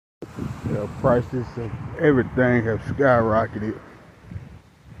The prices of everything have skyrocketed.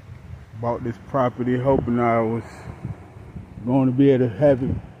 Bought this property hoping I was going to be able to have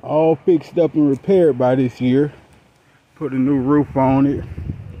it all fixed up and repaired by this year. Put a new roof on it.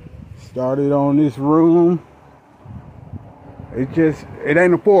 Started on this room. It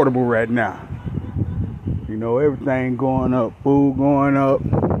ain't affordable right now. You know, everything going up, food going up.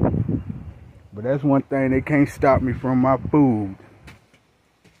 But that's one thing, they can't stop me from my food.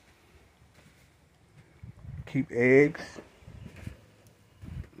 Keep eggs.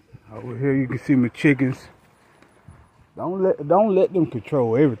 Over here you can see my chickens. Don't let them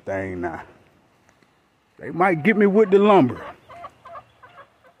control everything now. They might get me with the lumber,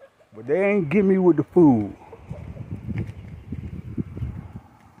 but they ain't get me with the food.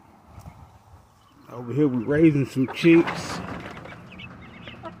 Over here we raising some chicks.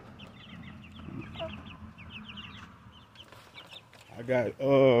 We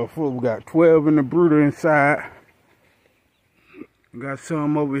got 12 in the brooder inside. We got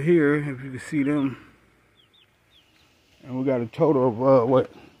some over here, if you can see them. And we got a total of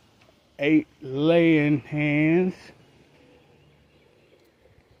 8 laying hens.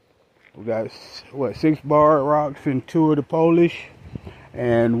 We got 6 barred rocks and 2 of the Polish,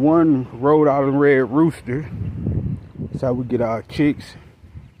 and 1 Rhode Island red rooster. That's how we get our chicks.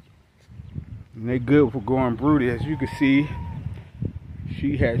 And they're good for going broody. As you can see,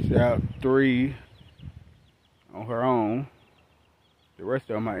 she hatched out 3 on her own. The rest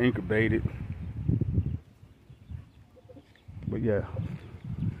of them I incubated. But yeah,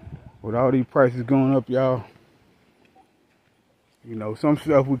 with all these prices going up, y'all, you know, some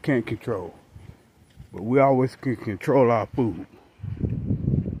stuff we can't control, but we always can control our food.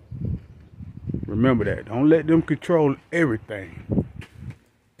 Remember that. Don't let them control everything.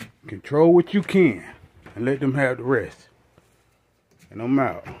 Control what you can and let them have the rest. And I'm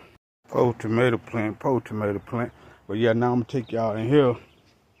out. Tomato plant. But yeah, now I'm gonna take y'all in here.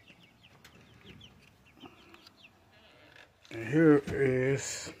 And here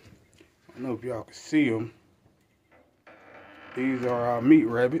is, I don't know if y'all can see them. These are our meat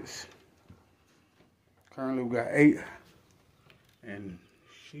rabbits. Currently we got 8. And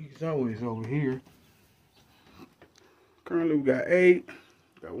she's always over here. Currently we got 8.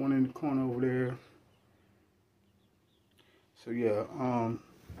 Got 1 in the corner over there. So yeah,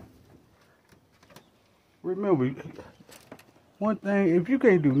 remember, one thing, if you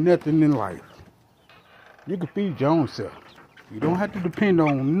can't do nothing in life, you can feed your own self. You don't have to depend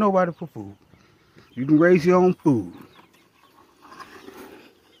on nobody for food. You can raise your own food.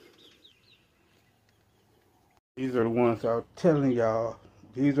 These are the ones I was telling y'all.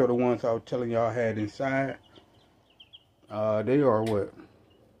 I had inside. They are what?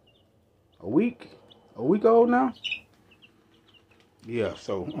 A week old now? Yeah,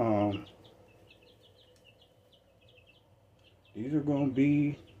 so these are gonna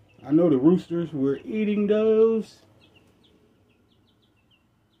be, I know the roosters were eating those.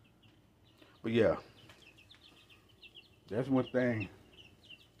 But yeah, that's one thing.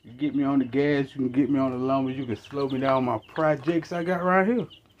 You get me on the gas, you can get me on the lumber, you can slow me down my projects I got right here.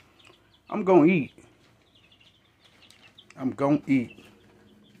 I'm gonna eat.